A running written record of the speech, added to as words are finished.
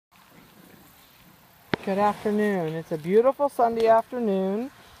Good afternoon. It's a beautiful Sunday afternoon.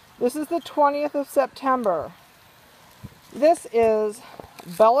 This is the 20th of September. This is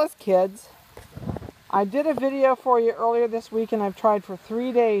Bella's Kids. I did a video for you earlier this week and I've tried for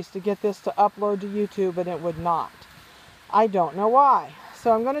 3 days to get this to upload to YouTube and it would not. I don't know why.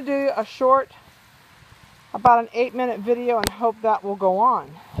 So I'm going to do a short, about an 8-minute video and hope that will go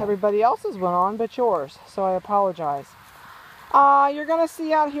on. Everybody else's went on but yours, so I apologize. You're going to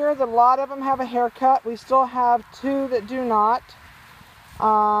see out here that a lot of them have a haircut. We still have 2 that do not.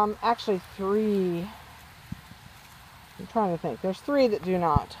 Actually 3. I'm trying to think. There's 3 that do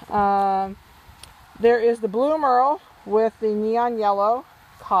not. There is the blue merle with the neon yellow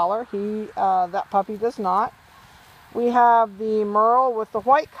collar. That puppy does not. We have the merle with the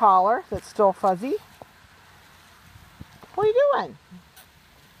white collar that's still fuzzy. What are you doing?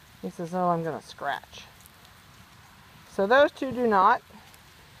 He says, oh, I'm going to scratch. So those 2 do not.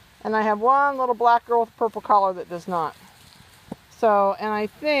 And I have one little black girl with a purple collar that does not. So, and I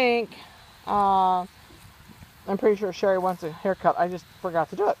think, I'm pretty sure Sherry wants a haircut. I just forgot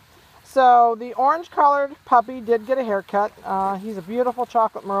to do it. So the orange colored puppy did get a haircut. He's a beautiful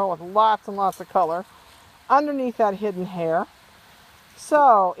chocolate merle with lots and lots of color underneath that hidden hair.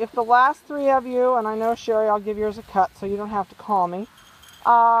 So if the last 3 of you, and I know Sherry, I'll give yours a cut so you don't have to call me.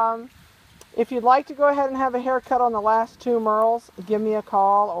 If you'd like to go ahead and have a haircut on the last 2 merles, give me a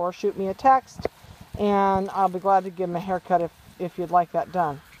call or shoot me a text, and I'll be glad to give them a haircut if you'd like that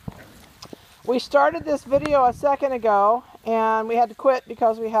done. We started this video a second ago, and we had to quit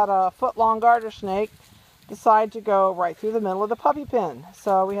because we had a foot-long garter snake decide to go right through the middle of the puppy pen.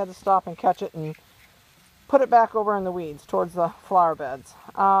 So we had to stop and catch it and put it back over in the weeds towards the flower beds.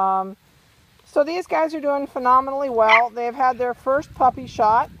 So these guys are doing phenomenally well. They've had their first puppy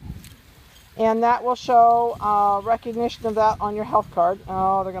shot. And that will show recognition of that on your health card.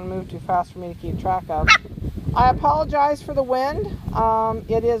 Oh, they're going to move too fast for me to keep track of. I apologize for the wind.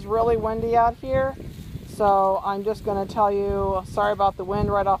 It is really windy out here. So I'm just going to tell you, sorry about the wind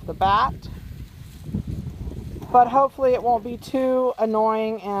right off the bat. But hopefully it won't be too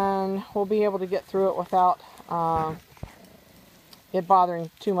annoying and we'll be able to get through it without it bothering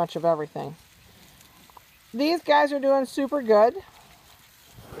too much of everything. These guys are doing super good.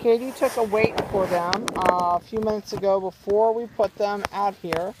 Katie took a weight for them a few minutes ago before we put them out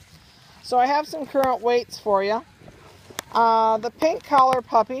here. So I have some current weights for you. The pink collar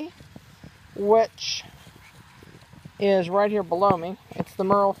puppy, which is right here below me, it's the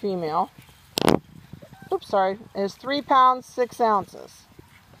merle female. Oops, sorry, is 3 pounds 6 ounces.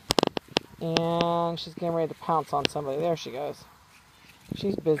 And she's getting ready to pounce on somebody. There she goes.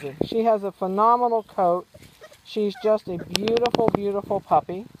 She's busy. She has a phenomenal coat. She's just a beautiful, beautiful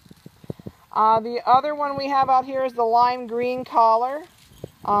puppy. The other one we have out here is the lime green collar.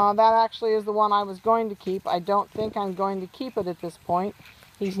 That actually is the one I was going to keep. I don't think I'm going to keep it at this point.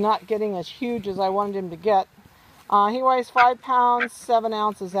 He's not getting as huge as I wanted him to get. He weighs 5 pounds 7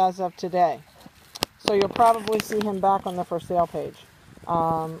 ounces as of today. So you'll probably see him back on the for sale page.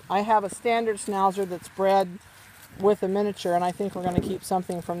 I have a standard schnauzer that's bred with a miniature, and I think we're going to keep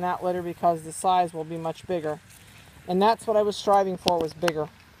something from that litter because the size will be much bigger. And that's what I was striving for, was bigger.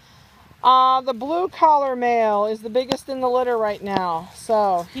 The blue collar male is the biggest in the litter right now.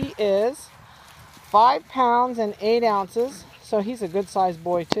 So he is 5 pounds and 8 ounces. So he's a good sized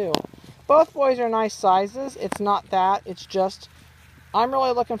boy too. Both boys are nice sizes. It's not that. It's just, I'm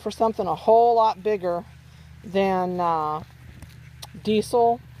really looking for something a whole lot bigger than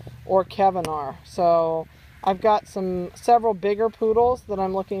Diesel or Kevin are. So I've got several bigger poodles that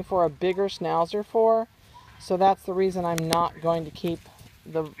I'm looking for a bigger schnauzer for. So that's the reason I'm not going to keep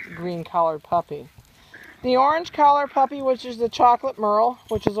the green collared puppy. The orange collar puppy, which is the chocolate merle,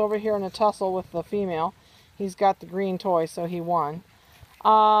 which is over here in a tussle with the female. He's got the green toy, so he won.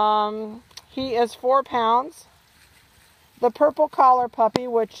 He is 4 pounds. The purple collar puppy,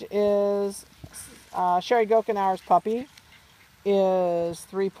 which is Sherry Gokenauer's puppy, is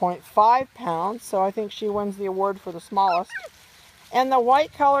 3.5 pounds, so I think she wins the award for the smallest. And the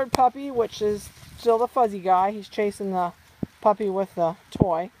white colored puppy, which is still the fuzzy guy, he's chasing the puppy with the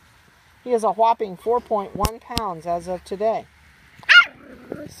toy. He is a whopping 4.1 pounds as of today.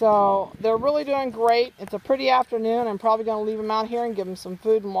 So they're really doing great. It's a pretty afternoon. I'm probably going to leave them out here and give them some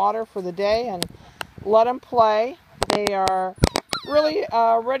food and water for the day and let them play. They are really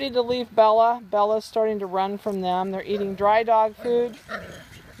ready to leave Bella. Bella's starting to run from them. They're eating dry dog food.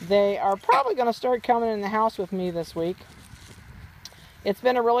 They are probably going to start coming in the house with me this week. It's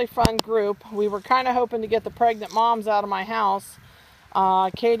been a really fun group. We were kind of hoping to get the pregnant moms out of my house.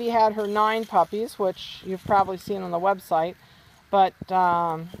 Katie had her 9 puppies, which you've probably seen on the website. But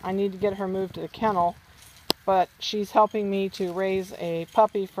I need to get her moved to the kennel. but she's helping me to raise a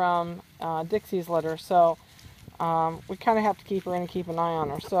puppy from Dixie's litter, so we kind of have to keep her in and keep an eye on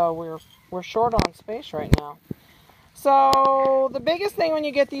her. So we're short on space right now. So the biggest thing when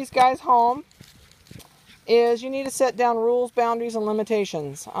you get these guys home is you need to set down rules, boundaries, and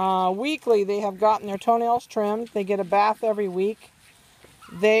limitations. Weekly, they have gotten their toenails trimmed. They get a bath every week.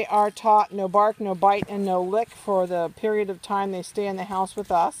 They are taught no bark, no bite, and no lick for the period of time they stay in the house with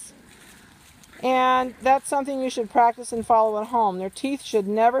us. And that's something you should practice and follow at home. Their teeth should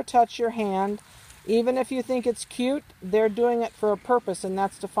never touch your hand. Even if you think it's cute, they're doing it for a purpose, and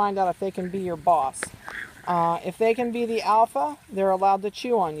that's to find out if they can be your boss. If they can be the alpha, they're allowed to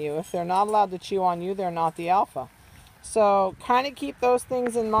chew on you. If they're not allowed to chew on you, they're not the alpha. So kind of keep those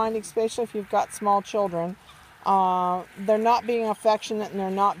things in mind, especially if you've got small children. They're not being affectionate and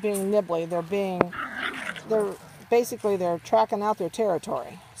they're not being nibbly. They're tracking out their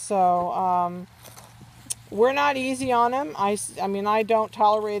territory. So we're not easy on them. I mean, I don't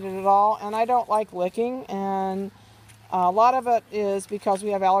tolerate it at all, and I don't like licking, and a lot of it is because we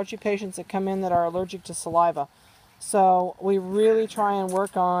have allergy patients that come in that are allergic to saliva. So we really try and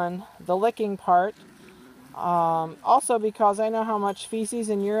work on the licking part. Also because I know how much feces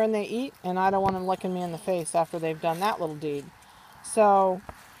and urine they eat, and I don't want them licking me in the face after they've done that little deed. So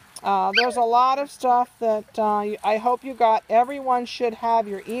there's a lot of stuff that I hope you got. Everyone should have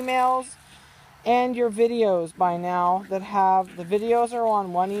your emails and your videos by now. That have the videos are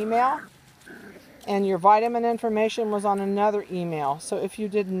on one email, and your vitamin information was on another email. So if you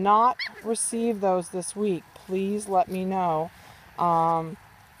did not receive those this week, please let me know,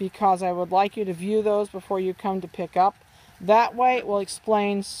 because I would like you to view those before you come to pick up. That way it will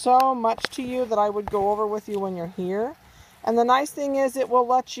explain so much to you that I would go over with you when you're here. And the nice thing is it will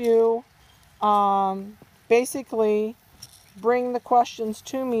let you basically bring the questions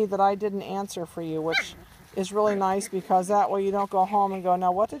to me that I didn't answer for you, which is really nice, because that way you don't go home and go,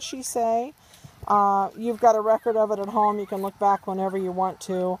 now what did she say? You've got a record of it at home. You can look back whenever you want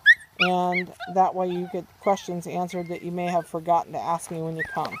to, and that way you get questions answered that you may have forgotten to ask me when you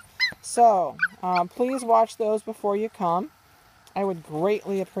come. So please watch those before you come. I would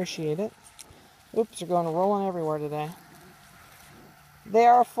greatly appreciate it. Oops, they're going rolling everywhere today. They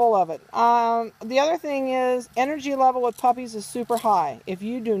are full of it. The other thing is, energy level with puppies is super high. If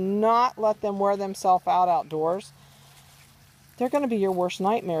you do not let them wear themselves out outdoors, they're going to be your worst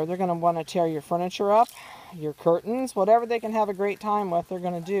nightmare. They're going to want to tear your furniture up, your curtains, whatever they can have a great time with, they're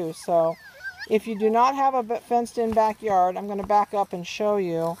going to do. So if you do not have a fenced-in backyard, I'm going to back up and show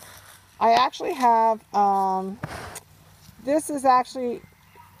you. I actually have, this is actually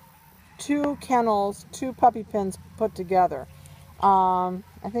 2 kennels, 2 puppy pens put together.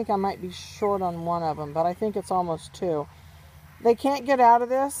 I think I might be short on one of them, but I think it's almost 2. They can't get out of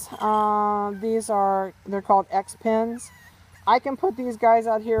this. They're called X pens. I can put these guys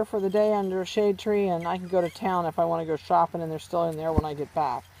out here for the day under a shade tree, and I can go to town if I want to go shopping, and they're still in there when I get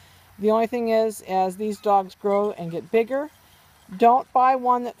back. The only thing is, as these dogs grow and get bigger, don't buy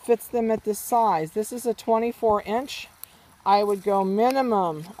one that fits them at this size. This is a 24-inch. I would go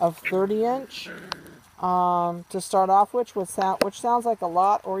minimum of 30-inch to start off with, which sounds like a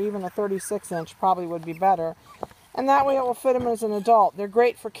lot, or even a 36-inch probably would be better. And that way it will fit them as an adult. They're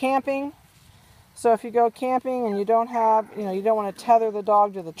great for camping. So if you go camping and you don't have, you don't want to tether the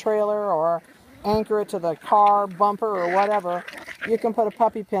dog to the trailer or anchor it to the car bumper or whatever, you can put a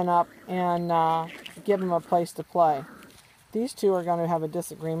puppy pen up and give them a place to play. These 2 are going to have a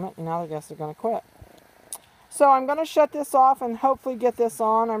disagreement, and now I guess they're going to quit. So I'm going to shut this off and hopefully get this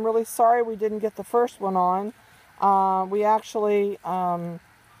on. I'm really sorry we didn't get the first one on. We actually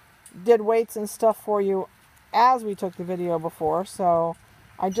did weights and stuff for you as we took the video before, so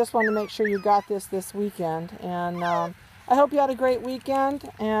I just wanted to make sure you got this weekend. And I hope you had a great weekend,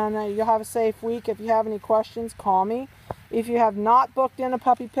 and you'll have a safe week. If you have any questions, call me. If you have not booked in a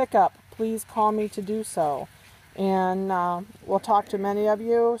puppy pickup, please call me to do so. And we'll talk to many of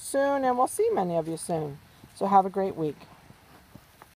you soon, and we'll see many of you soon. So have a great week.